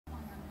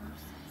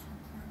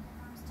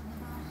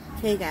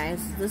Hey guys,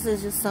 this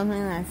is just something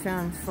that I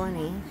found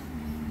funny.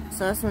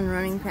 Saw someone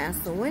running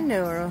past the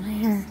window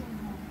earlier.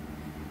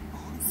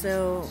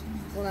 So,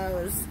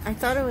 I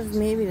thought it was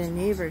maybe the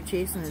neighbor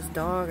chasing his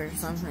dog or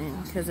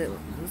something, because it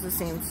was the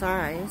same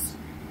size.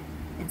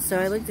 And so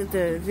I looked at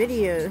the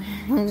video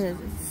to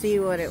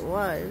see what it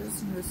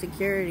was, the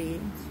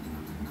security.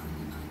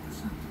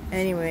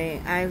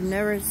 Anyway, I've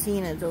never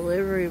seen a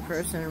delivery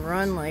person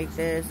run like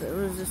this. It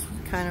was just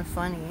kind of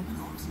funny.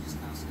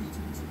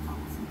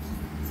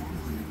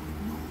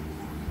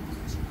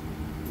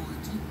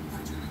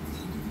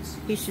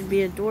 He should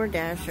be a door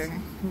dasher.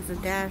 He's a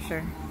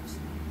dasher.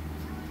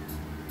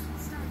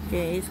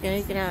 Okay, he's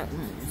gonna get out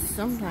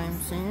sometime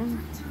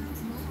soon.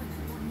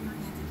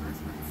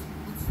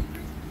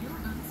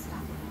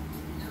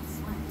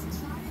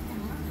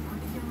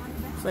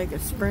 It's like a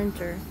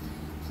sprinter.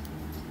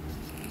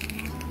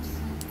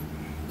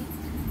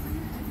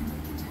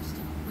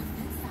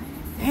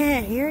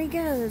 Yeah, here he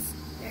goes.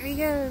 There he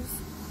goes.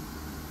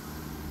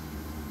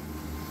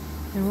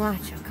 And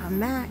watch, he'll come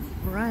back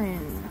running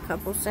in a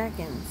couple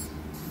seconds.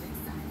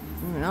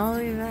 And all the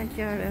way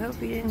backyard. I hope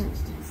he didn't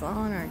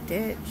fall in our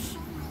ditch.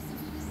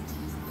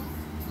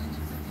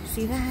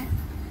 See that?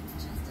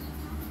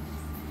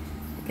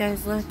 The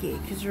guy's lucky,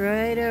 because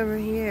right over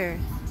here,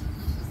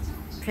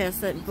 past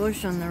that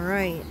bush on the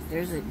right,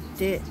 there's a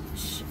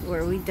ditch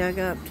where we dug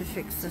up to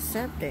fix the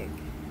septic.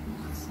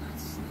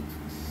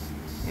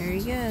 There he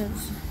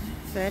goes.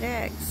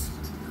 FedEx.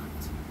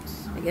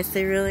 I guess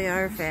they really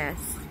are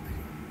fast.